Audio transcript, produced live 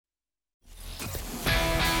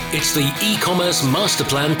It's the e-commerce master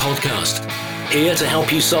plan podcast. Here to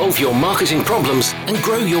help you solve your marketing problems and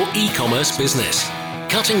grow your e-commerce business.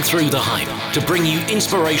 Cutting through the hype to bring you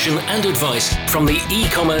inspiration and advice from the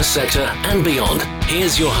e-commerce sector and beyond.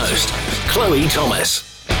 Here's your host, Chloe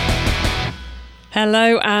Thomas.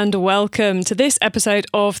 Hello and welcome to this episode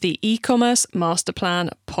of the E-commerce Master Plan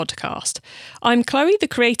podcast. I'm Chloe, the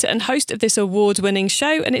creator and host of this award-winning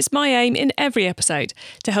show, and it's my aim in every episode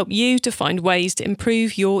to help you to find ways to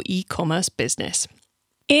improve your e-commerce business.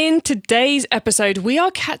 In today's episode, we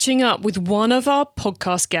are catching up with one of our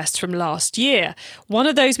podcast guests from last year. One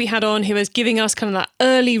of those we had on who was giving us kind of that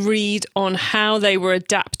early read on how they were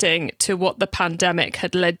adapting to what the pandemic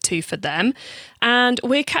had led to for them. And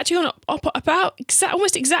we're catching up about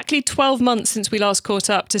almost exactly 12 months since we last caught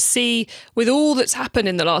up to see, with all that's happened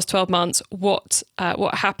in the last 12 months, what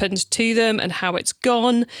happened to them and how it's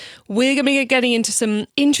gone. We're going to be getting into some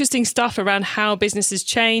interesting stuff around how businesses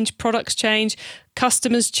change, products change,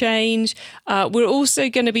 customers change. We're also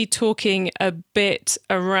going to be talking a bit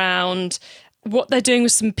around what they're doing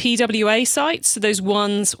with some PWA sites, so those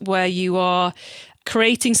ones where you are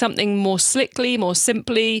creating something more slickly, more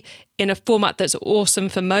simply, in a format that's awesome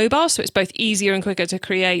for mobile. So it's both easier and quicker to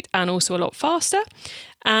create and also a lot faster.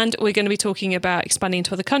 And we're going to be talking about expanding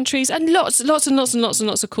into other countries and lots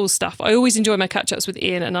of cool stuff. I always enjoy my catch-ups with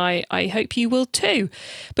Ian, and I hope you will too.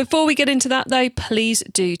 Before we get into that though, please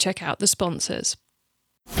do check out the sponsors.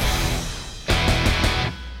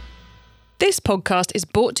 This podcast is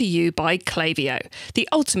brought to you by Klaviyo, the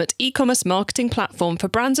ultimate e-commerce marketing platform for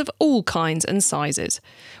brands of all kinds and sizes.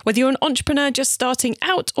 Whether you're an entrepreneur just starting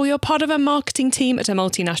out or you're part of a marketing team at a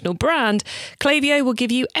multinational brand, Klaviyo will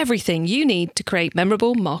give you everything you need to create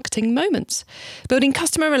memorable marketing moments, building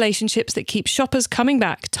customer relationships that keep shoppers coming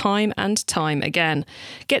back time and time again.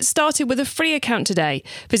 Get started with a free account today.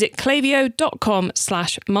 Visit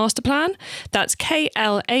klaviyo.com/masterplan. That's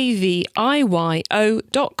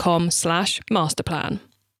KLAVIYO.com/masterplan.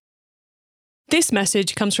 This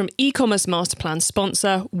message comes from e-commerce masterplan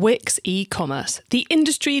sponsor Wix e-commerce, the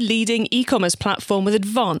industry-leading e-commerce platform with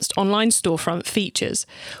advanced online storefront features.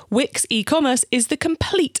 Wix e-commerce is the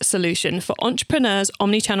complete solution for entrepreneurs,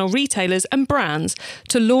 omnichannel retailers and brands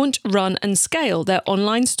to launch, run and scale their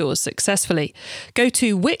online stores successfully. Go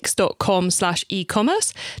to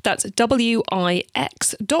wix.com/e-commerce, that's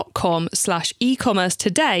wix.com/e-commerce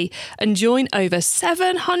today and join over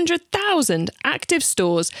 700,000 active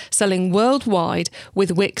stores selling worldwide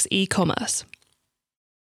with Wix e-commerce.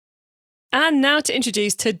 And now to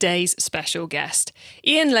introduce today's special guest.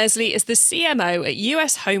 Ian Leslie is the CMO at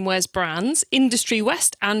US homewares brands Industry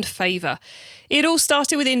West and Favour. It all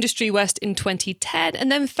started with Industry West in 2010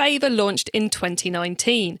 and then Favour launched in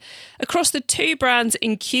 2019. Across the two brands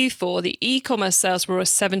in Q4, the e-commerce sales were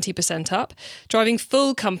 70% up, driving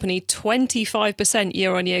full company 25%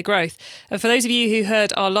 year-on-year growth. And for those of you who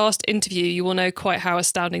heard our last interview, you will know quite how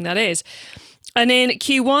astounding that is. And in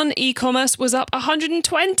Q1, e-commerce was up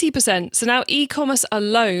 120%. So now e-commerce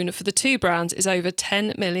alone for the two brands is over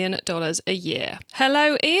 $10 million a year.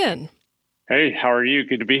 Hello, Ian. Hey, how are you?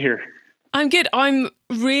 Good to be here. I'm good. I'm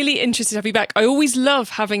really interested to have you back. I always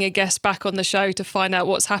love having a guest back on the show to find out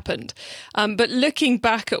what's happened. But looking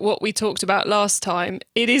back at what we talked about last time,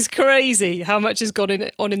 it is crazy how much has gone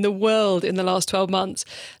on in the world in the last 12 months,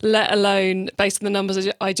 let alone, based on the numbers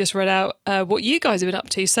I just read out, what you guys have been up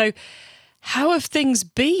to. So how have things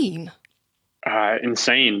been?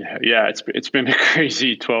 Insane. Yeah, it's been a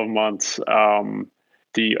crazy 12 months.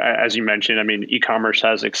 As you mentioned, I mean, e-commerce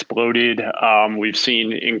has exploded. We've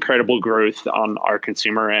seen incredible growth on our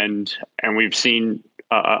consumer end, and we've seen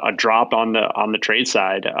a drop on the trade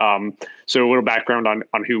side. So a little background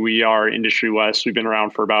on who we are. Industry West. We've been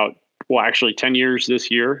around for about 10 years this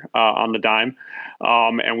year on the dime.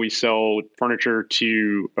 And we sell furniture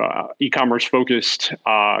to e-commerce focused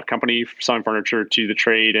company selling furniture to the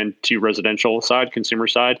trade and to residential side, consumer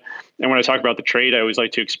side. And when I talk about the trade, I always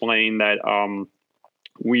like to explain that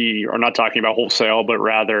we are not talking about wholesale, but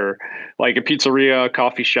rather like a pizzeria,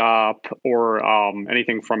 coffee shop, or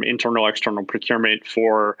anything from internal, external procurement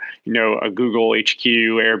for, a Google HQ,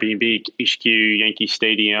 Airbnb HQ, Yankee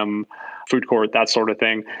Stadium, food court, that sort of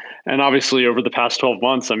thing. And obviously over the past 12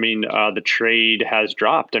 months, the trade has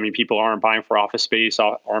dropped. People aren't buying for office space,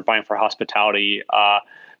 aren't buying for hospitality.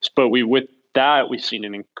 But with that, we've seen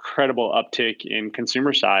an incredible uptick in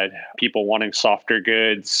consumer side, people wanting softer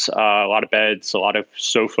goods, a lot of beds, a lot of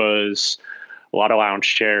sofas, a lot of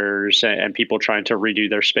lounge chairs, and people trying to redo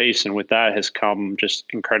their space. And with that has come just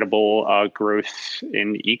incredible growth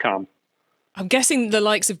in e-com. I'm guessing the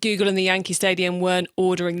likes of Google and the Yankee Stadium weren't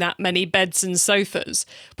ordering that many beds and sofas.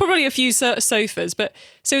 Probably a few sofas, but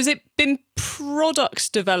so has it been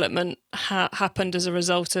product development happened as a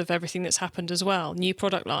result of everything that's happened as well? New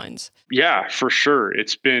product lines? Yeah, for sure.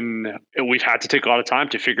 We've had to take a lot of time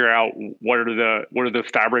to figure out what are the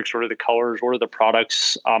fabrics, what are the colors, what are the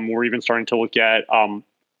products. We're even starting to look at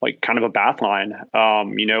like kind of a bath line,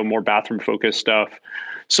 more bathroom focused stuff.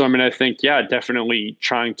 So I think, yeah, definitely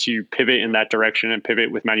trying to pivot in that direction and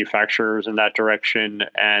pivot with manufacturers in that direction.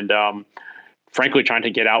 And frankly, trying to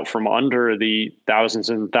get out from under the thousands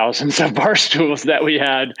and thousands of bar stools that we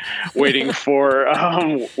had waiting for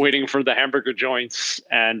the hamburger joints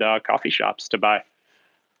and coffee shops to buy.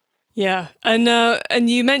 Yeah. And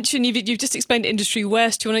you mentioned you've just explained Industry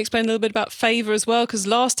West. Do you want to explain a little bit about Favor as well? Because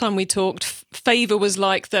last time we talked, Favor was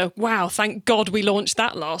like wow, thank God we launched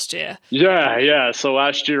that last year. Yeah. So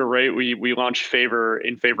last year, right, we launched Favor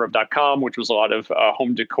in favorof.com, which was a lot of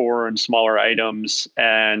home decor and smaller items.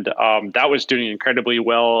 And that was doing incredibly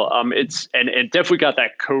well. It definitely got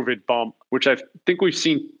that COVID bump, which I think we've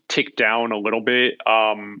seen tick down a little bit.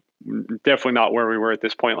 Definitely not where we were at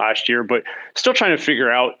this point last year, but still trying to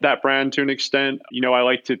figure out that brand to an extent. I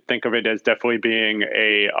like to think of it as definitely being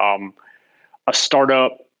a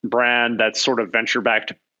startup brand that's sort of venture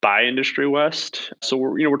backed by Industry West. So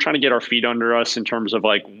we're trying to get our feet under us in terms of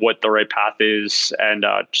like what the right path is, and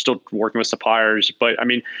still working with suppliers. But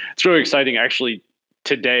it's really exciting actually.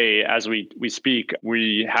 Today, as we speak,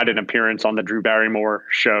 we had an appearance on the Drew Barrymore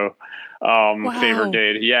show. Wow. Favor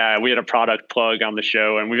did. Yeah, we had a product plug on the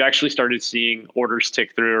show, and we've actually started seeing orders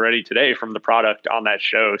tick through already today from the product on that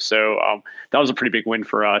show. So that was a pretty big win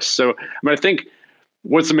for us. So I think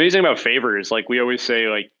what's amazing about Favor is like we always say,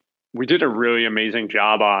 like we did a really amazing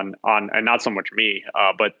job on and not so much me,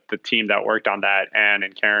 but the team that worked on that, Anne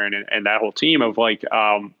and Karen and that whole team of like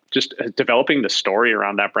just developing the story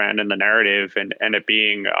around that brand and the narrative and it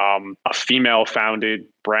being a female founded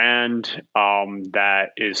brand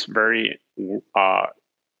that is very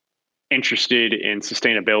interested in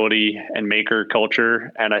sustainability and maker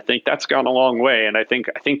culture. And I think that's gone a long way. And I think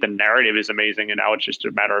the narrative is amazing. And now it's just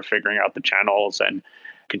a matter of figuring out the channels and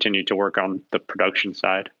continue to work on the production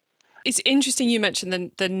side. It's interesting you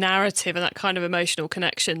mentioned the narrative and that kind of emotional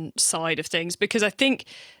connection side of things, because I think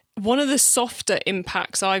one of the softer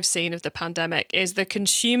impacts I've seen of the pandemic is the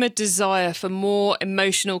consumer desire for more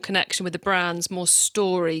emotional connection with the brands, more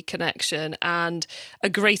story connection, and a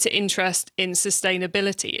greater interest in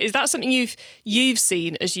sustainability. Is that something you've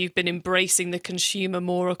seen as you've been embracing the consumer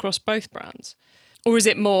more across both brands? Or is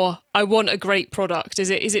it more, I want a great product?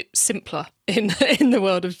 Is it simpler in the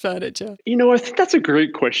world of furniture? I think that's a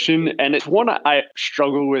great question. And it's one I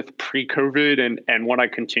struggled with pre-COVID and one I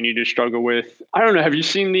continue to struggle with. I don't know. Have you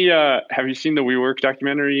seen the WeWork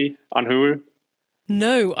documentary on Hulu?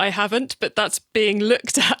 No, I haven't, but that's being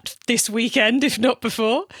looked at this weekend, if not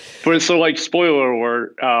before. But so like spoiler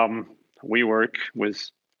alert, WeWork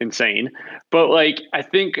was insane. But like, I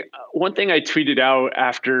think one thing I tweeted out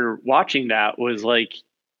after watching that was like,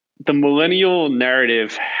 the millennial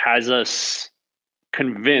narrative has us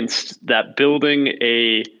convinced that building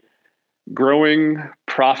a growing,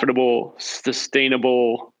 profitable,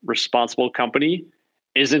 sustainable, responsible company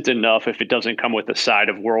isn't enough if it doesn't come with a side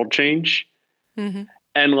of world change. Mm-hmm.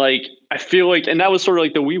 And like, I feel like, and that was sort of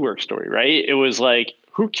like the WeWork story, right? It was like,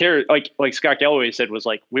 who cares? Like Scott Galloway said, was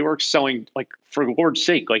like, WeWork's selling, like, for Lord's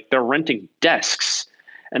sake, like they're renting desks.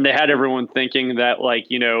 And they had everyone thinking that like,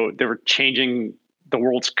 they were changing the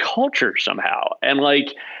world's culture somehow. And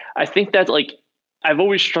like, I think that like, I've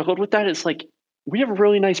always struggled with that. It's like, we have a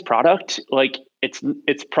really nice product. Like it's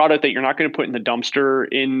product that you're not going to put in the dumpster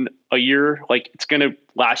in a year. Like it's going to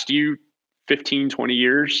last you 15, 20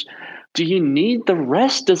 years. Do you need the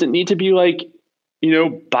rest? Does it need to be like,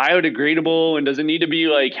 biodegradable, and does it need to be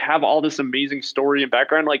like have all this amazing story and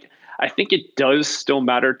background? Like, I think it does still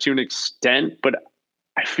matter to an extent, but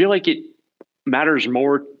I feel like it matters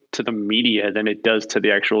more to the media than it does to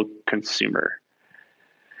the actual consumer.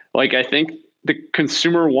 Like, I think the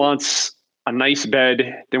consumer wants a nice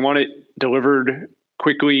bed. They want it delivered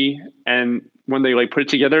quickly. And when they like put it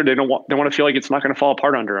together, they want to feel like it's not going to fall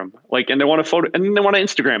apart under them. Like, and they want to photo, and then they want to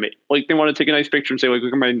Instagram it. Like they want to take a nice picture and say, like,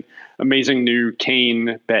 look at my amazing new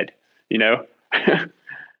cane bed,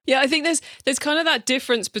 Yeah, I think there's kind of that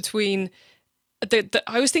difference between I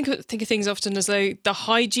always think of things often as though the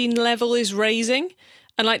hygiene level is raising,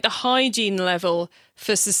 and like the hygiene level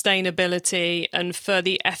for sustainability and for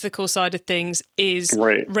the ethical side of things is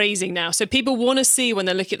raising now. So people want to see, when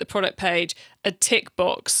they look at the product page, a tick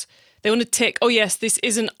box. They want to tick, oh yes, this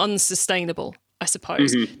isn't unsustainable, I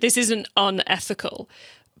suppose. Mm-hmm. This isn't unethical.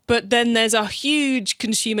 But then there's a huge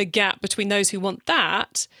consumer gap between those who want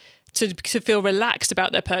that to feel relaxed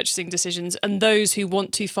about their purchasing decisions and those who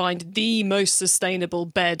want to find the most sustainable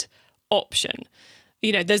bed option.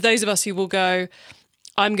 You know, there's those of us who will go,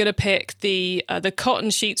 I'm going to pick the cotton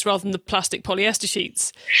sheets rather than the plastic polyester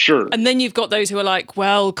sheets. Sure. And then you've got those who are like,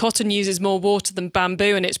 well, cotton uses more water than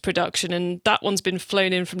bamboo in its production, and that one's been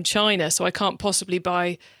flown in from China, so I can't possibly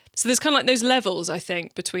buy. So there's kind of like those levels, I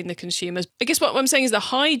think, between the consumers. I guess what I'm saying is the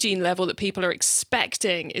hygiene level that people are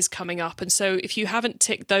expecting is coming up. And so if you haven't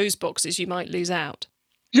ticked those boxes, you might lose out.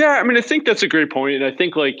 Yeah, I mean, I think that's a great point. And I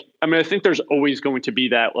think I think there's always going to be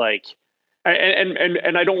that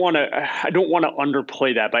and I don't want to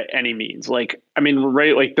underplay that by any means. Like, I mean,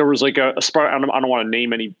 right, like there was like a spark. I don't want to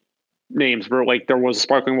name any names, but like there was a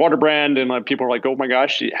sparkling water brand, and like people are like, oh my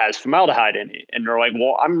gosh, it has formaldehyde in it, and they're like,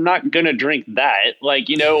 well, I'm not gonna drink that. Like,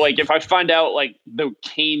 you know, like if I find out like the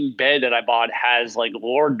cane bed that I bought has like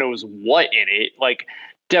Lord knows what in it, like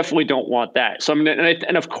definitely don't want that. So I mean,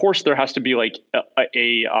 and of course there has to be like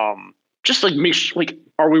a just like make sure, like,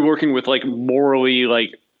 are we working with like morally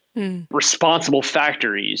like responsible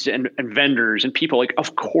factories and vendors and people? Like,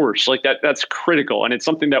 of course, like that's critical. And it's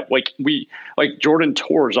something that like Jordan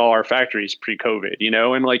tours all our factories pre-COVID, you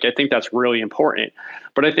know, and like I think that's really important.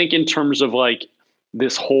 But I think in terms of like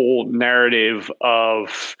this whole narrative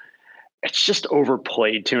of, it's just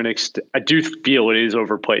overplayed to an extent. I do feel it is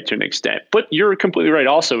overplayed to an extent, but you're completely right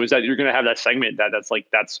also, is that you're going to have that segment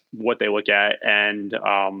that's what they look at, and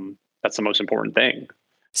that's the most important thing.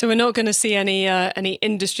 So we're not going to see any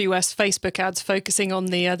Industry West Facebook ads focusing on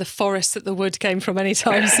the forest that the wood came from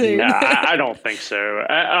anytime soon. Nah, I don't think so.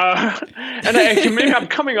 And maybe I'm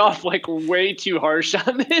coming off like way too harsh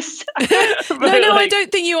on this. No, I don't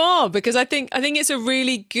think you are, because I think it's a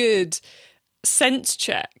really good sense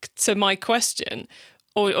check to my question,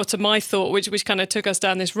 or to my thought, which kind of took us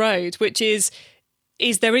down this road, which is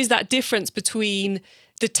there is that difference between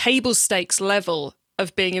the table stakes level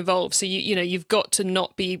of being involved. So you've got to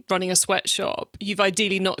not be running a sweatshop. You've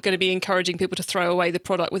ideally not going to be encouraging people to throw away the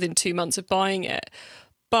product within 2 months of buying it.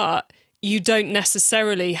 But you don't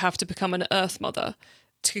necessarily have to become an earth mother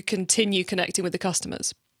to continue connecting with the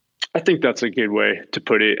customers. I think that's a good way to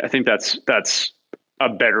put it. I think that's a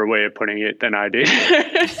better way of putting it than I did.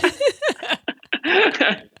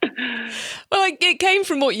 Well, it came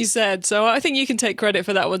from what you said, so I think you can take credit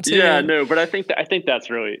for that one too. Yeah, no, but I think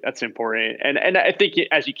that's important, and I think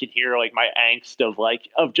as you can hear, like my angst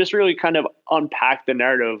of just really kind of unpack the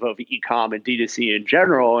narrative of e-com and D2C in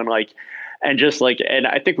general, and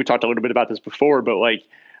I think we talked a little bit about this before, but like,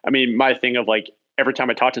 I mean, my thing of like every time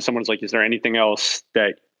I talk to someone, it's like, is there anything else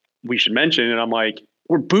that we should mention? And I'm like,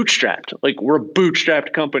 we're bootstrapped, like we're a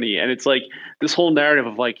bootstrapped company, and it's like this whole narrative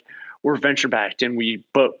of like, we're venture backed and we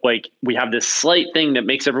have this slight thing that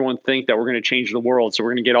makes everyone think that we're going to change the world. So we're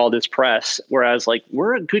going to get all this press. Whereas like,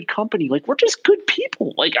 we're a good company. Like, we're just good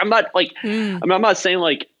people. Like, I'm not like, I'm not saying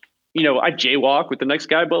like, you know, I jaywalk with the next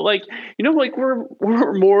guy, but like, you know, like we're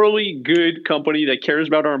a morally good company that cares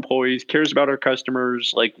about our employees, cares about our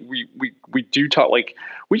customers. Like we do talk, like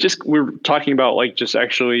we're talking about like just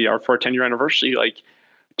actually for our 10-year anniversary, like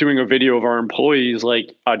doing a video of our employees,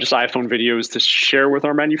 like just iPhone videos to share with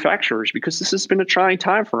our manufacturers, because this has been a trying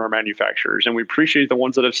time for our manufacturers. And we appreciate the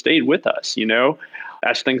ones that have stayed with us, you know,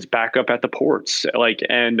 as things back up at the ports, like,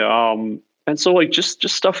 and so like, just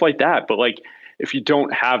stuff like that. But like, if you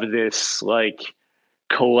don't have this like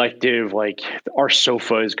collective, like our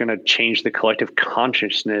sofa is going to change the collective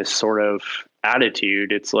consciousness sort of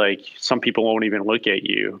attitude, it's like some people won't even look at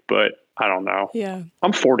you. But I don't know. Yeah.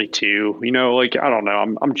 I'm 42, you know, like, I don't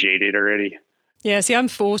know. I'm jaded already. Yeah. See, I'm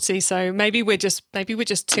 40. So maybe we're just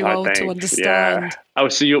too old to understand. Yeah. Oh,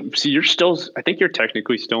 so you're still, I think you're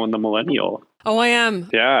technically still in the millennial. Oh, I am.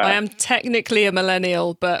 Yeah. I am technically a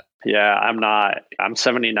millennial, but. Yeah, I'm not. I'm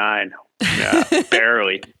 79. Yeah.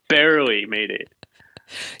 barely made it.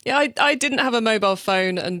 Yeah, I didn't have a mobile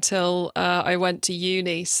phone until I went to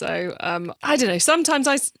uni. So I don't know. Sometimes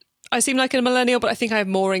I seem like a millennial, but I think I have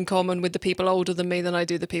more in common with the people older than me than I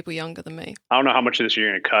do the people younger than me. I don't know how much of this you're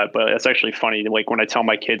going to cut, but it's actually funny. Like when I tell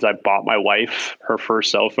my kids I bought my wife her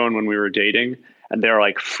first cell phone when we were dating, and they're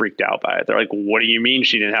like freaked out by it. They're like, what do you mean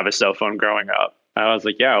she didn't have a cell phone growing up? I was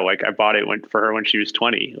like, yeah, like I bought it for her when she was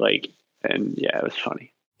 20. Like, and yeah, it was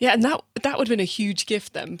funny. Yeah, and that would have been a huge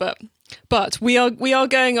gift then, but we are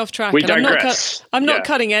going off track. We digress. I'm not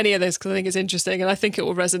cutting any of this because I think it's interesting, and I think it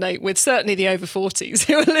will resonate with certainly the over 40s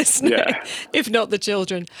who are listening, if not the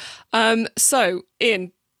children. So,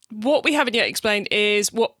 Ian, what we haven't yet explained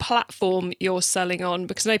is what platform you're selling on,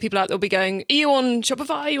 because I know people out there will be going, are you on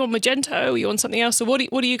Shopify? Are you on Magento? Are you on something else? So what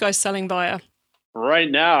are you guys selling via?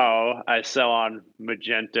 Right now, I sell on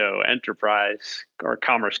Magento Enterprise or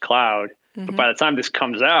Commerce Cloud. But by the time this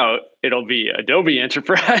comes out, it'll be Adobe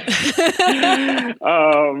Enterprise.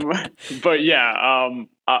 But yeah,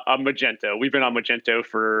 Magento. We've been on Magento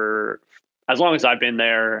for as long as I've been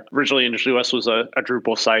there. Originally, IndustryWest was a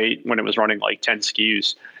Drupal site when it was running like 10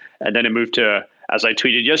 SKUs. And then it moved to, as I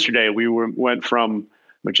tweeted yesterday, went from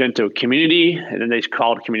Magento Community, and then they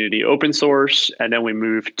called Community Open Source. And then we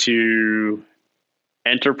moved to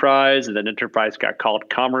Enterprise, and then Enterprise got called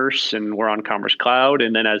Commerce, and we're on Commerce Cloud.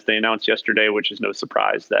 And then as they announced yesterday, which is no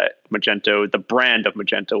surprise, that Magento, the brand of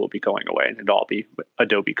Magento, will be going away, and it'll all be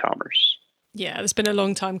Adobe Commerce. Yeah, it's been a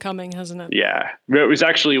long time coming, hasn't it? Yeah. It was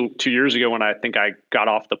actually 2 years ago when I think I got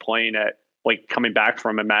off the plane at like coming back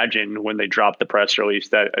from Imagine when they dropped the press release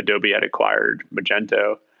that Adobe had acquired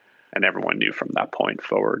Magento, and everyone knew from that point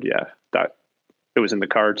forward, that it was in the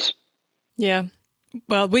cards. Yeah.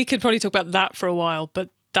 Well, we could probably talk about that for a while, but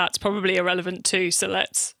that's probably irrelevant too. So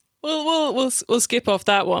we'll skip off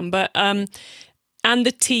that one. But and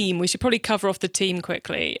the team, we should probably cover off the team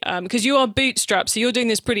quickly because you are bootstrapped, so you're doing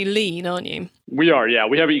this pretty lean, aren't you? We are, yeah.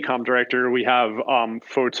 We have an e-com director. We have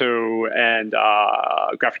photo and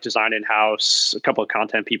graphic design in-house, a couple of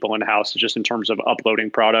content people in-house, just in terms of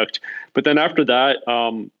uploading product. But then after that,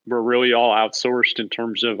 we're really all outsourced in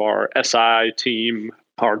terms of our SI team,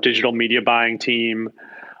 our digital media buying team.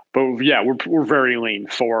 But yeah, we're very lean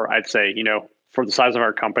for, I'd say, for the size of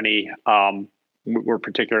our company, we're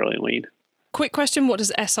particularly lean. Quick question, what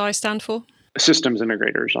does SI stand for? Systems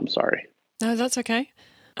integrators, I'm sorry. No, that's okay.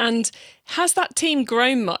 And has that team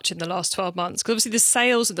grown much in the last 12 months? Because obviously the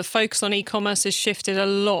sales and the focus on e-commerce has shifted a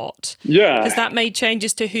lot. Yeah. Has that made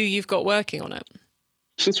changes to who you've got working on it?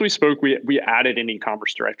 Since we spoke, we added an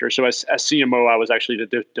e-commerce director. So as CMO, I was actually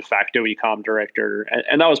the de facto e-com director.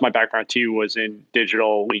 And that was my background too, was in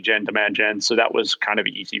digital lead gen, demand gen. So that was kind of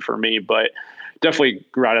easy for me, but definitely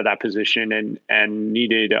grew out of that position and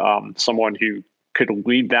needed someone who could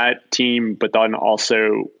lead that team, but then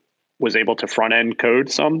also was able to front end code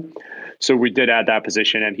some. So we did add that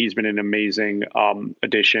position, and he's been an amazing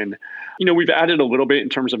addition. We've added a little bit in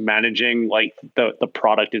terms of managing like the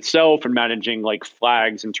product itself and managing like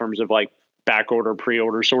flags in terms of like back order,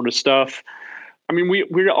 pre-order sort of stuff. I mean,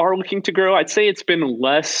 we are looking to grow. I'd say it's been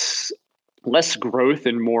less growth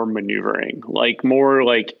and more maneuvering, like more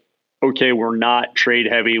like, okay, we're not trade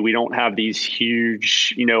heavy. We don't have these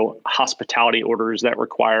huge, hospitality orders that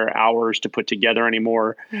require hours to put together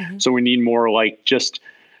anymore. Mm-hmm. So we need more like just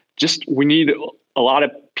we need a lot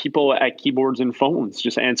of people at keyboards and phones,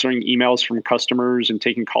 just answering emails from customers and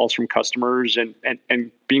taking calls from customers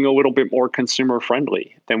and being a little bit more consumer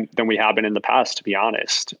friendly than we have been in the past, to be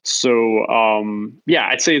honest. So,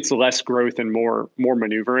 I'd say it's less growth and more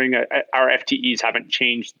maneuvering. Our FTEs haven't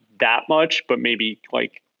changed that much, but maybe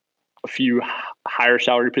like a few higher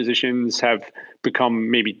salary positions have become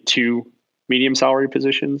maybe 2 medium salary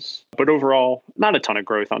positions, but overall, not a ton of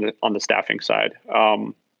growth on the staffing side.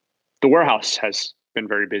 The warehouse has been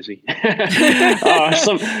very busy.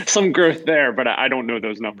 Some growth there, but I don't know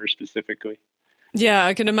those numbers specifically. Yeah,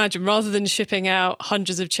 I can imagine. Rather than shipping out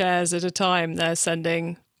hundreds of chairs at a time, they're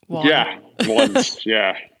sending one. Yeah, once.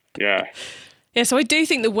 Yeah. Yeah, so I do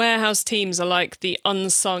think the warehouse teams are like the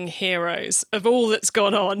unsung heroes of all that's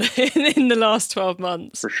gone on in the last 12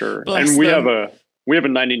 months. For sure. Bless and we them. have a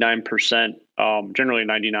 99%, generally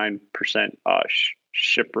 99%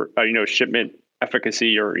 shipment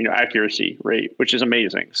efficacy or accuracy rate, which is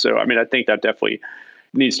amazing. So I mean, I think that definitely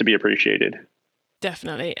needs to be appreciated.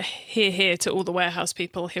 Definitely. Hear to all the warehouse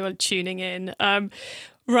people who are tuning in.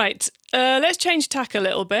 Right. Let's change tack a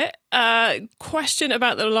little bit. Question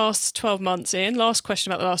about the last 12 months, Ian. Last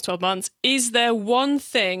question about the last 12 months. Is there one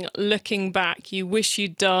thing looking back you wish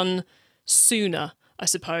you'd done sooner, I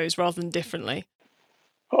suppose, rather than differently?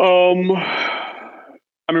 I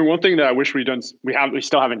mean, one thing that I wish we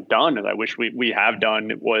still haven't done, and I wish we have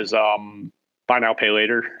done, was buy now, pay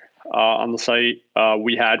later on the site.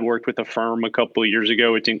 We had worked with a firm a couple of years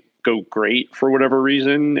ago. It didn't go great for whatever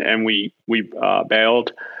reason, and we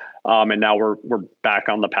bailed. And now we're back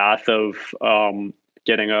on the path of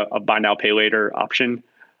getting a buy now, pay later option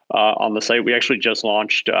on the site. We actually just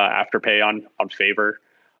launched Afterpay on Favor.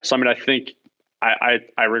 So I mean, I think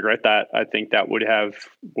I regret that. I think that would have,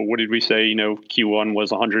 what did we say? Q1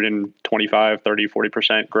 was 125, 30,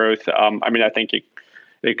 40% growth. I mean, I think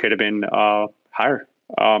it could have been higher.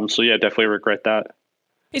 So yeah, definitely regret that.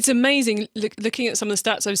 It's amazing looking at some of the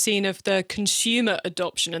stats I've seen of the consumer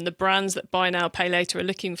adoption and the brands that buy now, pay later are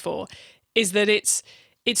looking for, is that it's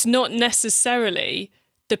not necessarily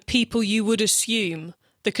the people you would assume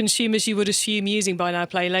the consumers you would assume using buy now,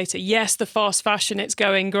 pay later. Yes, the fast fashion, it's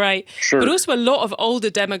going great. Sure. But also a lot of older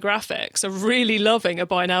demographics are really loving a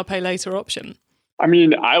buy now, pay later option. I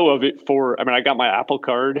mean, I love it I got my Apple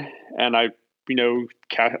Card, and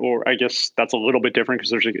or I guess that's a little bit different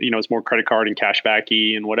because there's, it's more credit card and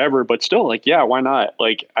cashbacky and whatever, but still, like, yeah, why not?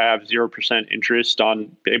 Like, I have 0% interest I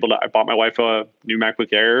bought my wife a new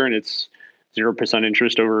MacBook Air, and it's 0%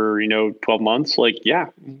 interest over, 12 months. Like, yeah.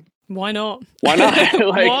 Why not? Why not?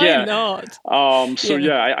 Like, Why not?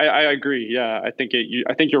 I agree. Yeah. I think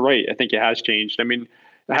you're right. I think it has changed. I mean,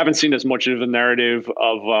 I haven't seen as much of a narrative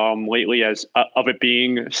of lately as of it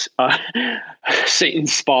being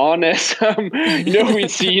Satan's spawn as we'd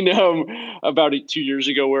seen about 2 years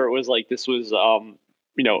ago, where it was like this was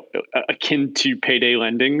akin to payday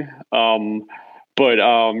lending. I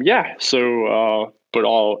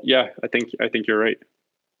think you're right.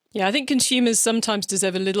 Yeah, I think consumers sometimes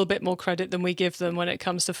deserve a little bit more credit than we give them when it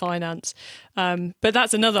comes to finance. But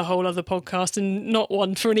that's another whole other podcast and not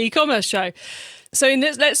one for an e-commerce show. So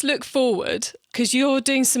let's look forward, because you're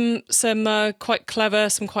doing some quite clever,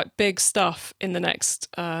 some quite big stuff in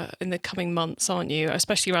in the coming months, aren't you?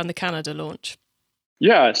 Especially around the Canada launch.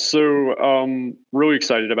 Yeah, so really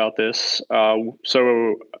excited about this.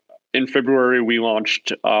 So in February, we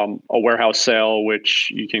launched a warehouse sale,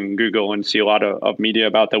 which you can Google and see a lot of media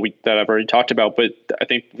about that I've already talked about. But I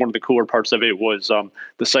think one of the cooler parts of it was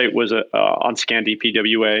the site was on Scandy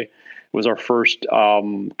PWA. It was our first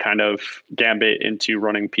kind of gambit into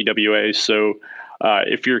running PWA. So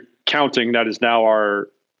if you're counting, that is now our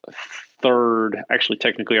third, actually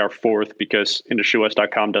technically our fourth, because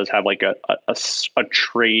IndustryWest.com does have like a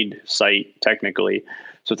trade site technically.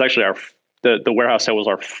 So it's actually the warehouse sale was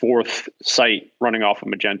our fourth site running off of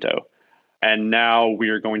Magento. And now we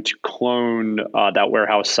are going to clone that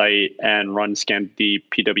warehouse site and run Scandy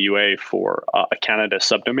PWA for a Canada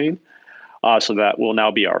subdomain. So that will now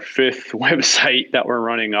be our fifth website that we're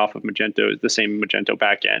running off of Magento, the same Magento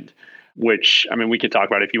backend, which, I mean, we could talk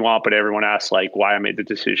about it if you want, but everyone asks like why I made the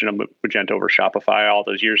decision of Magento over Shopify all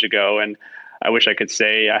those years ago. And I wish I could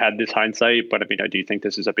say I had this hindsight, but I mean, I do think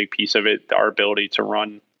this is a big piece of it, our ability to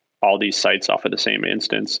run all these sites off of the same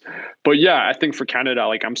instance. But yeah, I think for Canada,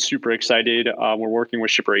 like, I'm super excited. We're working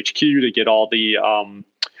with Shipper HQ to get all the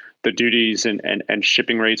duties and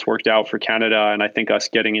shipping rates worked out for Canada. And I think us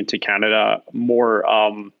getting into Canada more,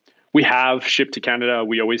 we have shipped to Canada,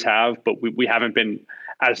 we always have, but we haven't been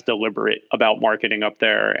as deliberate about marketing up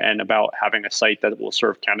there and about having a site that will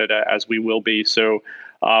serve Canada as we will be. So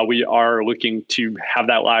we are looking to have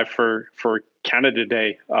that live for Canada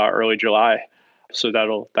Day, early July. So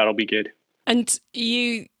that'll be good. And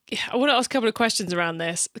I want to ask a couple of questions around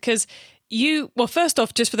this, because first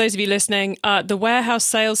off, just for those of you listening, the warehouse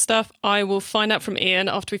sales stuff, I will find out from Ian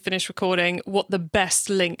after we finish recording what the best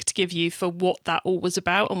link to give you for what that all was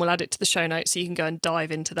about, and we'll add it to the show notes so you can go and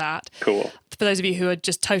dive into that. Cool. For those of you who are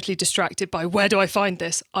just totally distracted by where do I find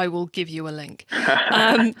this, I will give you a link.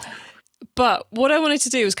 But what I wanted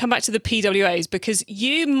to do was come back to the PWAs, because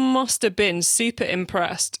you must have been super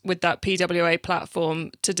impressed with that PWA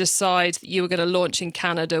platform to decide that you were going to launch in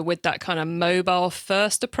Canada with that kind of mobile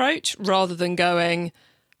first approach rather than going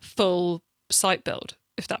full site build,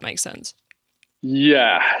 if that makes sense.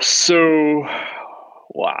 Yeah. So,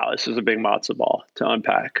 wow, this is a big matzo ball to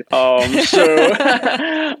unpack. I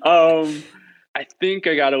think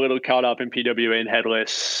I got a little caught up in PWA and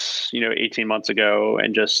headless, 18 months ago,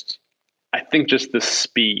 and I think just the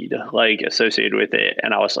speed like associated with it.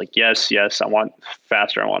 And I was like, yes, I want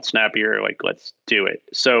faster. I want snappier. Like, let's do it.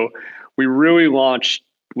 So we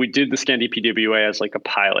did the Scandy PWA as like a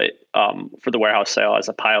pilot for the warehouse sale, as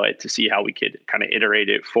a pilot to see how we could kind of iterate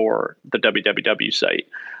it for the www site.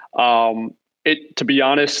 To be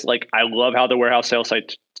honest, like, I love how the warehouse sale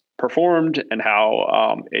site performed and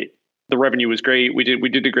how the revenue was great. We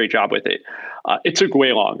did a great job with it. It took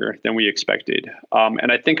way longer than we expected.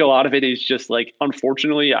 And I think a lot of it is just like,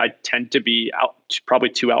 unfortunately, I tend to be probably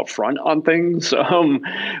too out front on things.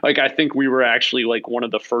 Like, I think we were actually like one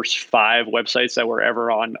of the first 5 websites that were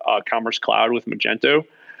ever on Commerce Cloud with Magento.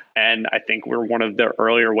 And I think we're one of the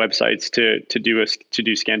earlier websites to do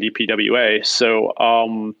Scandy PWA. So,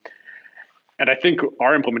 and I think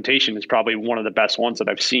our implementation is probably one of the best ones that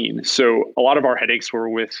I've seen. So a lot of our headaches were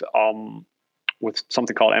with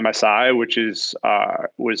something called MSI, which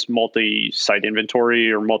was multi-site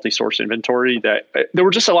inventory or multi-source inventory. That there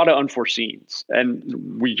were just a lot of unforeseens,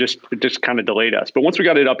 and it just kind of delayed us. But once we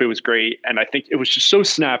got it up, it was great, and I think it was just so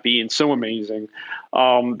snappy and so amazing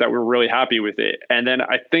that we're really happy with it. And then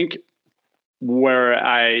I think where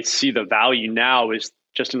I see the value now is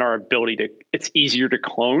just in our ability it's easier to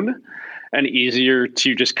clone. and easier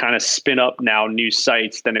to just kind of spin up now new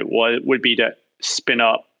sites than it would be to spin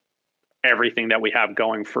up everything that we have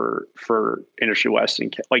going for Industry West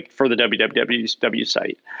and like for the www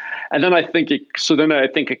site. And then I think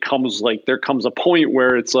it comes like, there comes a point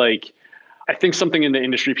where it's like, I think something in the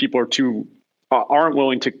industry people aren't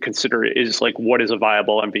willing to consider is like, what is a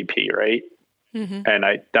viable MVP, right? Mm-hmm.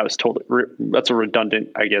 And that's a redundant,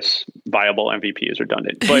 I guess, viable MVP is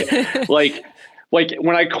redundant, but like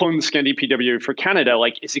when I clone the Scandi PWA for Canada,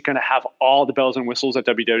 like, is it going to have all the bells and whistles that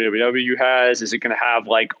www has? Is it going to have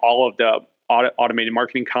like all of the automated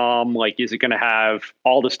marketing comm? Like, is it going to have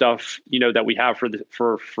all the stuff, that we have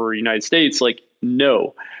for United States? Like,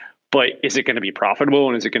 no. But is it going to be profitable,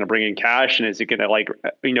 and is it going to bring in cash, and is it going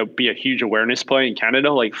to be a huge awareness play in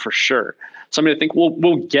Canada? Like, for sure. So I think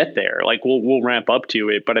we'll get there. Like we'll ramp up to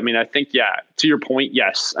it. But I think, yeah, to your point,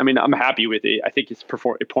 yes. I'm happy with it. I think it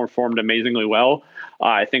performed amazingly well.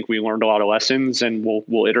 I think we learned a lot of lessons, and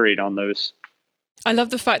we'll iterate on those. I love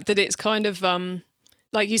the fact that it's kind of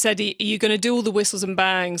like you said, are you going to do all the whistles and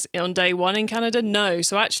bangs on day one in Canada? No.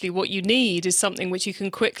 So actually what you need is something which you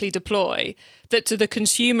can quickly deploy that to the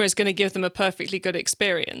consumer is going to give them a perfectly good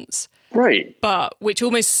experience. Right. But which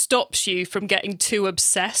almost stops you from getting too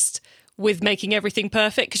obsessed with making everything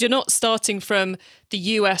perfect, because you're not starting from the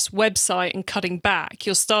US website and cutting back.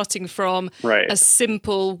 You're starting from a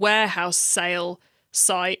simple warehouse sale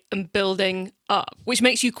site and building up, which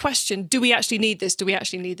makes you question, do we actually need this? Do we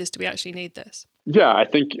actually need this? Do we actually need this? Yeah, I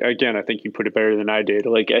think you put it better than I did.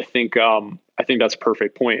 Like, I think that's a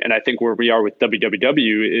perfect point. And I think where we are with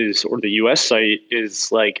www or the US site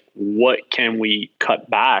is like, what can we cut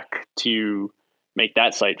back to make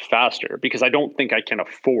that site faster? Because I don't think I can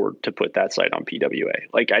afford to put that site on PWA.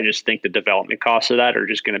 Like, I just think the development costs of that are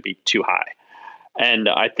just going to be too high. And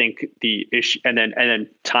I think the issue, and then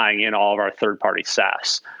tying in all of our third-party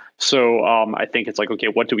SaaS. So I think it's like, okay,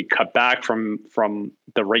 what do we cut back from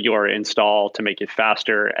the regular install to make it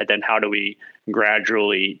faster? And then how do we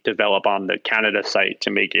gradually develop on the Canada site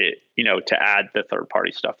to make it, to add the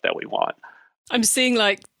third-party stuff that we want? I'm seeing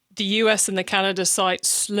like the US and the Canada site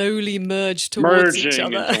slowly merge towards each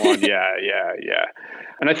other. Into one. Yeah.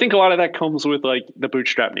 And I think a lot of that comes with like the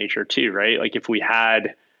bootstrap nature too, right? Like if we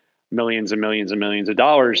had millions and millions and millions of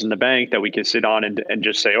dollars in the bank that we could sit on and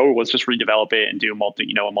just say, oh, let's just redevelop it and do a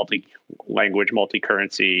multi-language,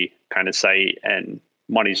 multi-currency kind of site, and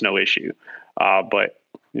money's no issue. But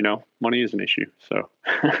money is an issue. So.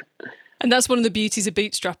 And that's one of the beauties of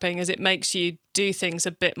bootstrapping, is it makes you do things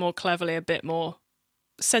a bit more cleverly, a bit more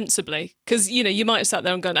sensibly. Because, you might have sat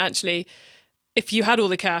there and gone, actually, if you had all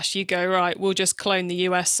the cash, you go, right, we'll just clone the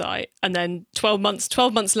US site. And then 12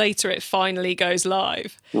 months later, it finally goes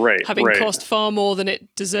live. Right. Having cost far more than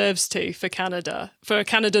it deserves to for Canada. For a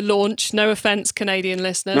Canada launch, no offense, Canadian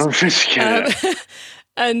listeners. No offense, Canada.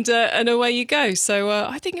 And away you go. So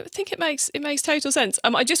I think it makes total sense.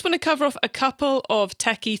 I just want to cover off a couple of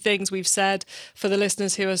techie things we've said for the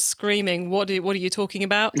listeners who are screaming, what are you talking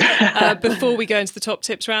about? Before we go into the top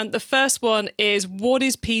tips round. The first one is, what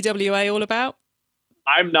is PWA all about?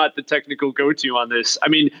 I'm not the technical go-to on this. I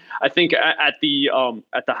think at the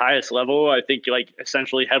highest level, I think like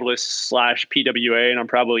essentially headless / PWA, and I'm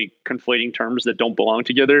probably conflating terms that don't belong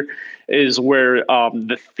together, is where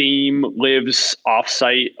the theme lives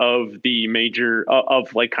offsite of the major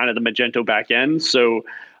of like kind of the Magento backend. So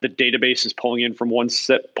the database is pulling in from one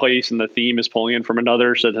set place and the theme is pulling in from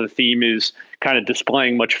another. So the theme is kind of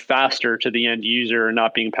displaying much faster to the end user and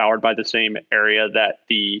not being powered by the same area that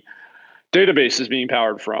the database is being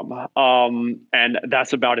powered from. And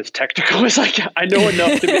that's about as technical as I can. I know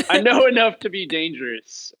enough to be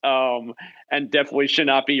dangerous. And definitely should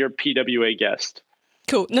not be your PWA guest.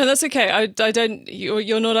 Cool. No, that's okay. I don't.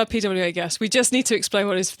 You're not our PWA guest. We just need to explain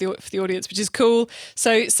what it is for the audience, which is cool.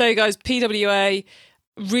 So guys, PWA,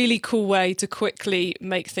 really cool way to quickly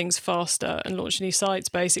make things faster and launch new sites,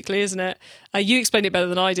 basically, isn't it? You explained it better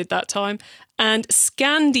than I did that time. And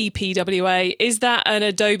Scandi PWA, is that an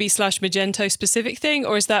Adobe / Magento specific thing,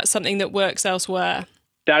 or is that something that works elsewhere?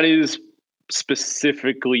 That is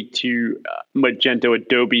specifically to Magento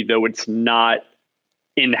Adobe, though it's not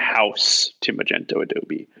in-house to Magento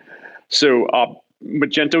Adobe. So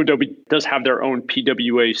Magento Adobe does have their own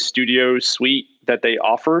PWA Studio suite that they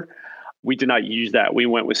offer. We did not use that. We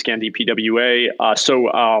went with Scandi PWA.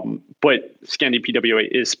 But Scandi PWA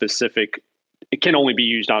is specific. It can only be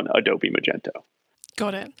used on Adobe Magento.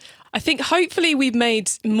 Got it. I think hopefully we've made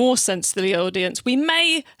more sense to the audience. We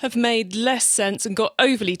may have made less sense and got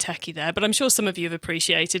overly techie there, but I'm sure some of you have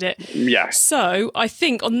appreciated it. Yeah. So I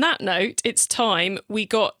think on that note, it's time we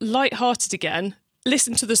got lighthearted again,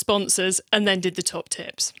 listened to the sponsors, and then did the top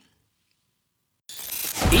tips.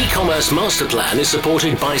 E-commerce Master Plan is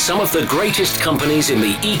supported by some of the greatest companies in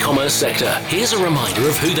the e-commerce sector. Here's a reminder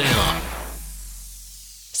of who they are.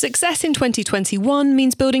 Success in 2021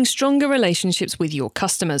 means building stronger relationships with your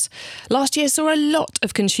customers. Last year saw a lot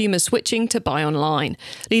of consumers switching to buy online,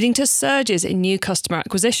 leading to surges in new customer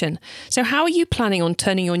acquisition. So how are you planning on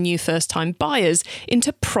turning your new first-time buyers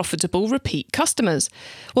into profitable repeat customers?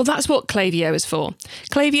 Well, that's what Klaviyo is for.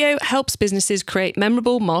 Klaviyo helps businesses create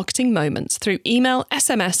memorable marketing moments through email,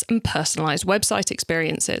 SMS, and personalised website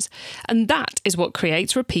experiences. And that is what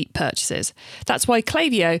creates repeat purchases. That's why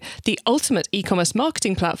Klaviyo, the ultimate e-commerce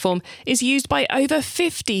marketing platform, is used by over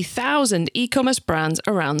 50,000 e-commerce brands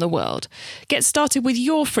around the world. Get started with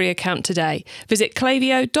your free account today. Visit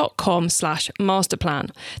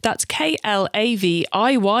klaviyo.com/masterplan. That's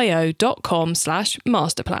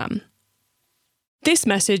KLAVIYO.com/masterplan. This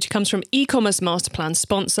message comes from e-commerce masterplan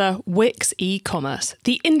sponsor Wix e-commerce,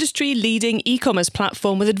 the industry-leading e-commerce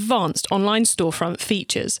platform with advanced online storefront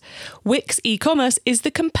features. Wix e-commerce is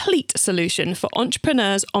the complete solution for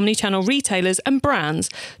entrepreneurs, omnichannel retailers and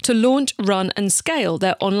brands to launch, run and scale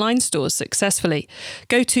their online stores successfully.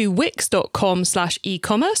 Go to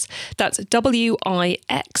wix.com/e-commerce, that's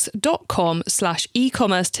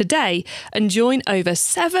wix.com/e-commerce today and join over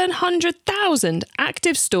 700,000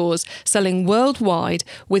 active stores selling worldwide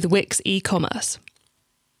with Wix e-commerce.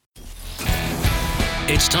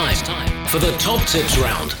 It's time for the top tips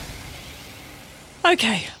round.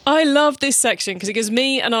 Okay, I love this section because it gives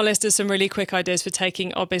me and our listeners some really quick ideas for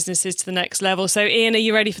taking our businesses to the next level. So Ian, are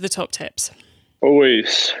you ready for the top tips?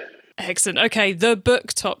 Always. Excellent. Okay, the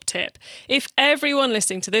book top tip. If everyone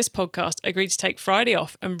listening to this podcast agreed to take Friday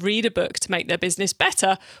off and read a book to make their business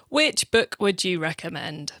better, which book would you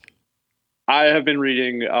recommend? I have been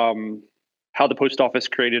reading How the Post Office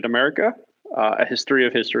Created America, A History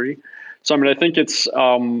of History. So, I think it's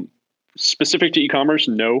specific to e-commerce,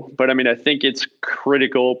 no. But, I think it's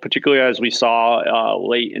critical, particularly as we saw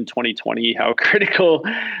late in 2020, how critical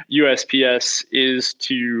USPS is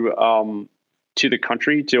to the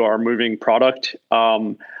country, to our moving product.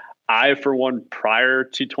 I, for one, prior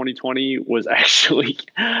to 2020, was actually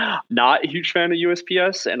not a huge fan of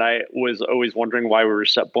USPS, and I was always wondering why we were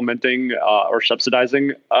supplementing or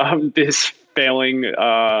subsidizing this failing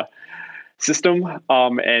system,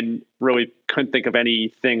 and really couldn't think of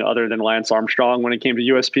anything other than Lance Armstrong when it came to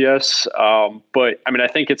USPS. But I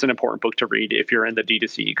think it's an important book to read if you're in the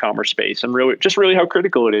D2C e-commerce space, and really how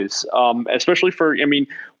critical it is, especially for,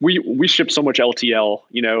 we ship so much LTL,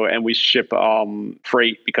 and we ship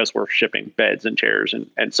freight because we're shipping beds and chairs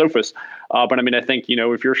and sofas. But I think,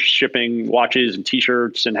 if you're shipping watches and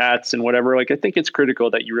t-shirts and hats and whatever, I think it's critical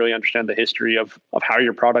that you really understand the history of how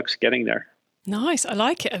your product's getting there. Nice. I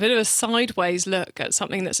like it. A bit of a sideways look at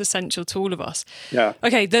something that's essential to all of us. Yeah.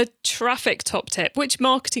 Okay, the traffic top tip. Which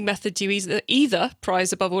marketing method do you either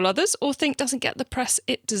prize above all others or think doesn't get the press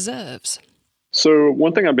it deserves? So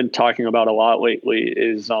one thing I've been talking about a lot lately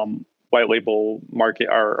is white label market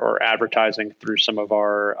or advertising through some of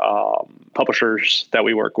our publishers that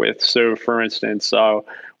we work with. So for instance,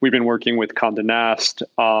 we've been working with Condé Nast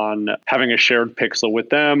on having a shared pixel with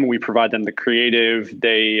them. We provide them the creative.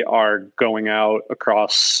 They are going out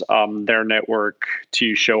across their network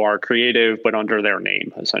to show our creative, but under their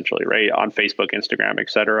name, essentially, right? On Facebook, Instagram, et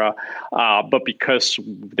cetera. But because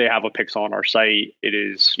they have a pixel on our site, it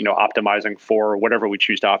is, optimizing for whatever we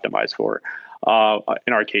choose to optimize for.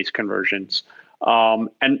 In our case, conversions. And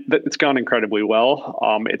it's gone incredibly well.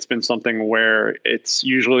 It's been something where it's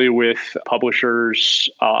usually with publishers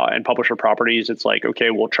and publisher properties. It's like,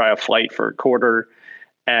 okay, we'll try a flight for a quarter.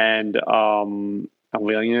 And I'll be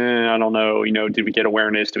like, I don't know, did we get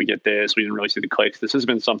awareness? Did we get this? We didn't really see the clicks. This has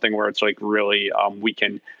been something where it's like really we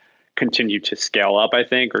can continue to scale up, I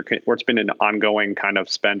think, or it's been an ongoing kind of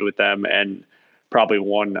spend with them. And probably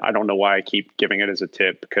one, I don't know why I keep giving it as a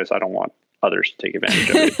tip because I don't want others to take advantage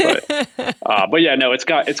of it, but yeah, no, it's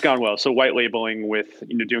gone well. So white labeling with,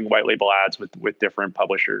 doing white label ads with different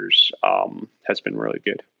publishers has been really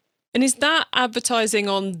good. And is that advertising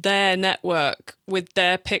on their network with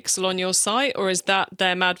their pixel on your site, or is that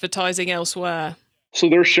them advertising elsewhere? So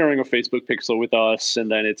they're sharing a Facebook pixel with us, and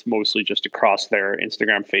then it's mostly just across their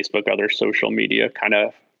Instagram, Facebook, other social media kind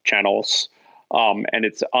of channels. And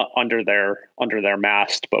it's under their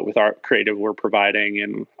mast, but with our creative we're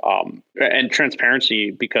providing and transparency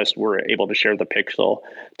because we're able to share the pixel.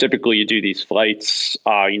 Typically, you do these flights,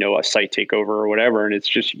 a site takeover or whatever, and it's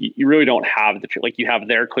just you really don't have you have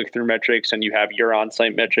their click-through metrics and you have your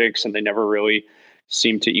on-site metrics, and they never really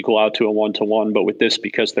seem to equal out to a one-to-one. But with this,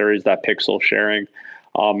 because there is that pixel sharing,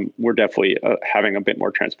 we're definitely having a bit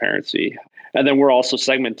more transparency. And then we're also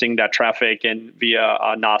segmenting that traffic and via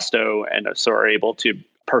Nosto, and so are able to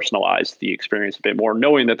personalize the experience a bit more,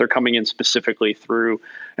 knowing that they're coming in specifically through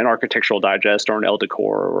an Architectural Digest or an Elle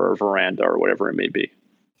Decor or a Veranda or whatever it may be.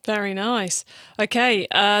 Very nice. Okay,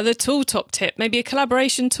 the tool top tip, maybe a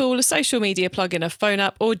collaboration tool, a social media plugin, a phone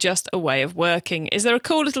app, or just a way of working. Is there a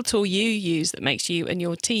cool little tool you use that makes you and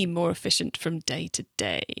your team more efficient from day to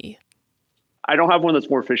day? I don't have one that's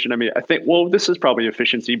more efficient. I mean, I think, well, this is probably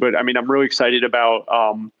efficiency, but I mean, I'm really excited about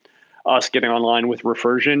us getting online with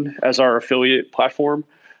Refersion as our affiliate platform.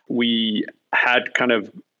 We had kind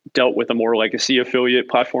of dealt with a more legacy affiliate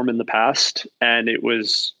platform in the past, and it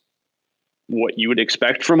was what you would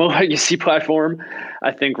expect from a legacy platform.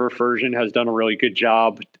 I think Refersion has done a really good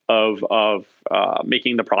job of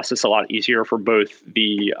making the process a lot easier for both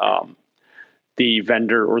the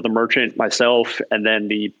vendor or the merchant, myself, and then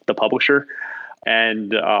the publisher.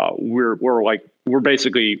 And we're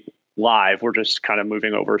basically live. We're just kind of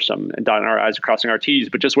moving over some and dotting our I's and crossing our T's.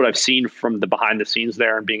 But just what I've seen from the behind the scenes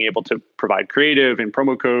there, and being able to provide creative and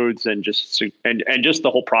promo codes and just the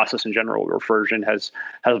whole process in general, Refersion has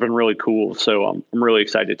been really cool. So I'm really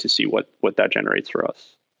excited to see what that generates for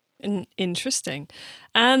us. Interesting.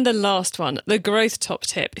 And the last one, the growth top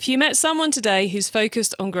tip. If you met someone today who's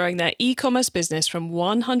focused on growing their e-commerce business from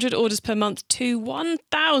 100 orders per month to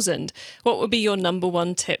 1,000, what would be your number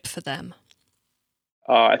one tip for them?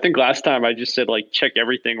 I think last time I just said, like, check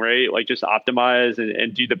everything, right? Like, just optimize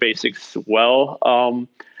and do the basics well.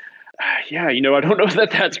 Yeah, I don't know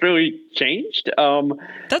that that's really changed.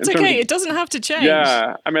 That's okay. It doesn't have to change.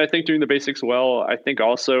 Yeah. I mean, I think doing the basics well, I think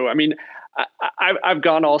also, I mean, I've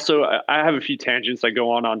gone also, I have a few tangents I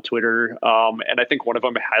go on Twitter. And I think one of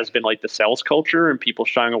them has been like the sales culture and people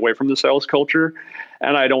shying away from the sales culture.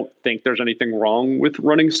 And I don't think there's anything wrong with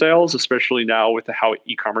running sales, especially now with how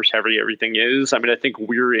e-commerce heavy everything is. I mean, I think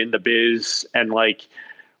we're in the biz, and like,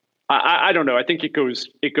 I don't know. I think it goes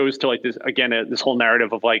to like this, again, this whole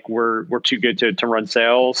narrative of like, we're too good to run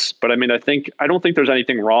sales. But I mean, I don't think there's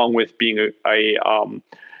anything wrong with being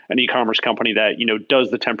an e-commerce company that, does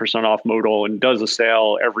the 10% off modal and does a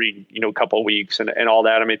sale every, couple of weeks and all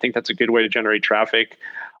that. I mean, I think that's a good way to generate traffic.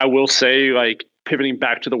 I will say, like, pivoting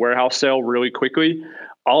back to the warehouse sale really quickly,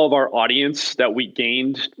 all of our audience that we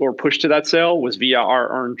gained or pushed to that sale was via our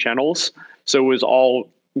earned channels. So it was all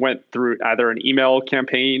went through either an email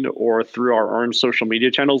campaign or through our earned social media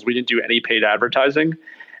channels. We didn't do any paid advertising.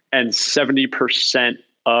 And 70%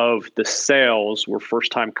 of the sales were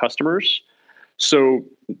first-time customers. So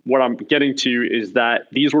what I'm getting to is that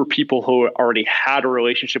these were people who already had a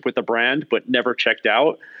relationship with the brand, but never checked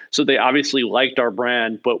out. So they obviously liked our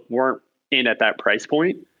brand, but weren't in at that price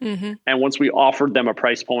point. Mm-hmm. And once we offered them a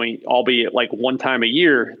price point, albeit like one time a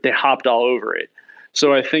year, they hopped all over it.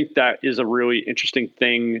 So I think that is a really interesting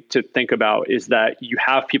thing to think about, is that you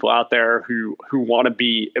have people out there who want to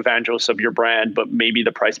be evangelists of your brand, but maybe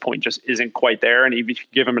the price point just isn't quite there. And if you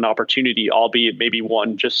give them an opportunity, albeit maybe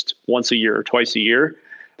just once a year or twice a year,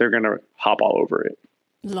 they're going to hop all over it.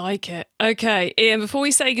 Like it. Okay, Ian, before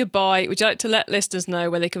we say goodbye, would you like to let listeners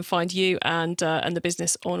know where they can find you and the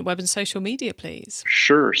business on web and social media, please?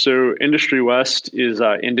 Sure. So Industry West is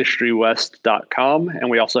industrywest.com.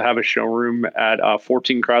 And we also have a showroom at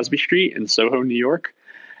 14 Crosby Street in Soho, New York.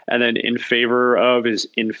 And then In Favor Of is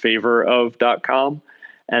infavorof.com.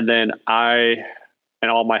 And then and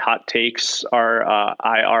all my hot takes are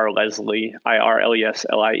IR Leslie,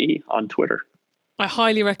 IRLESLIE on Twitter. I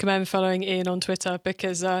highly recommend following Ian on Twitter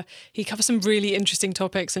because he covers some really interesting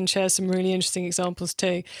topics and shares some really interesting examples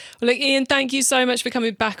too. Well, look, Ian, thank you so much for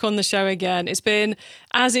coming back on the show again. It's been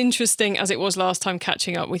as interesting as it was last time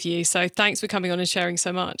catching up with you. So thanks for coming on and sharing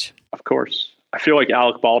so much. Of course. I feel like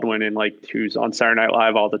Alec Baldwin who's on Saturday Night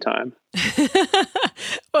Live all the time.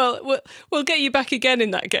 Well, we'll get you back again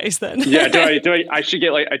in that case then. Yeah. Do I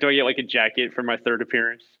get like a jacket for my third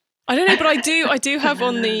appearance? I don't know, but I do have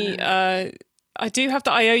on the. I do have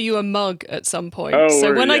that I owe you a mug at some point.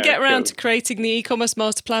 So when I get around to creating the e-commerce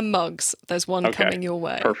master plan mugs, there's one coming your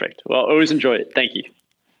way. Perfect. Well, always enjoy it. Thank you.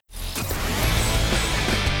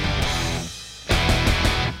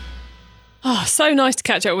 Oh, so nice to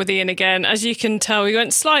catch up with Ian again. As you can tell, we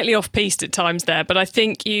went slightly off-piste at times there, but I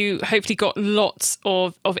think you hopefully got lots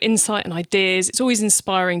of insight and ideas. It's always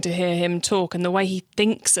inspiring to hear him talk and the way he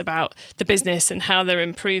thinks about the business and how they're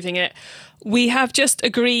improving it. We have just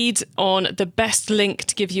agreed on the best link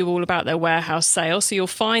to give you all about their warehouse sale. So you'll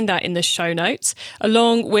find that in the show notes,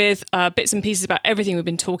 along with bits and pieces about everything we've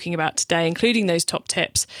been talking about today, including those top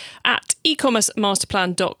tips at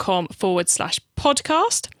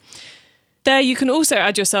ecommercemasterplan.com/podcast. There you can also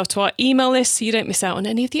add yourself to our email list so you don't miss out on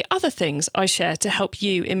any of the other things I share to help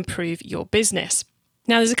you improve your business.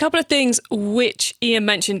 Now, there's a couple of things which Ian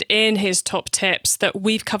mentioned in his top tips that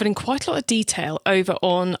we've covered in quite a lot of detail over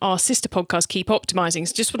on our sister podcast, Keep Optimizing.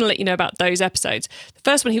 So just want to let you know about those episodes. The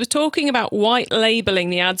first one, he was talking about white labeling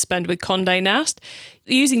the ad spend with Condé Nast.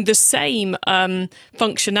 Using the same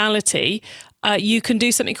functionality, you can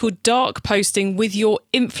do something called dark posting with your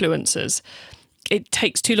influencers. It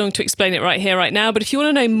takes too long to explain it right here, right now. But if you want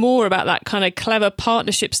to know more about that kind of clever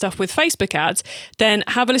partnership stuff with Facebook ads, then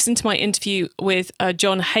have a listen to my interview with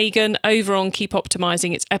John Hagan over on Keep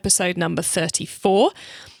Optimizing. It's episode number 34.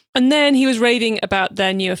 And then he was raving about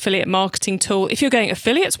their new affiliate marketing tool. If you're going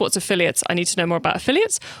affiliates, what's affiliates? I need to know more about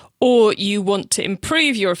affiliates. Or you want to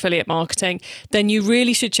improve your affiliate marketing, then you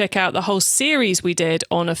really should check out the whole series we did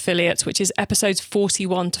on affiliates, which is episodes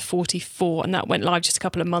 41 to 44. And that went live just a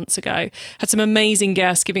couple of months ago. Had some amazing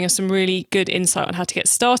guests giving us some really good insight on how to get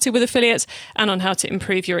started with affiliates and on how to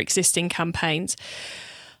improve your existing campaigns.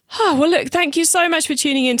 Well, look, thank you so much for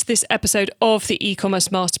tuning into this episode of the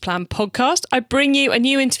E-commerce Master Plan podcast. I bring you a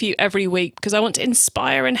new interview every week because I want to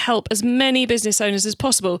inspire and help as many business owners as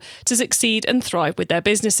possible to succeed and thrive with their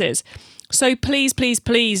businesses. So please, please,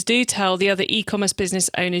 please do tell the other e-commerce business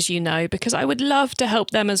owners you know, because I would love to help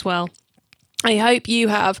them as well. I hope you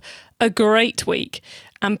have a great week,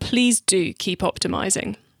 and please do keep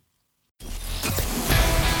optimizing.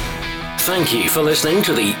 Thank you for listening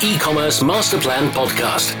to the E-commerce Master Plan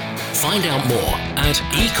podcast. Find out more at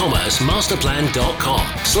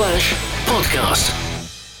ecommercemasterplan.com/podcast.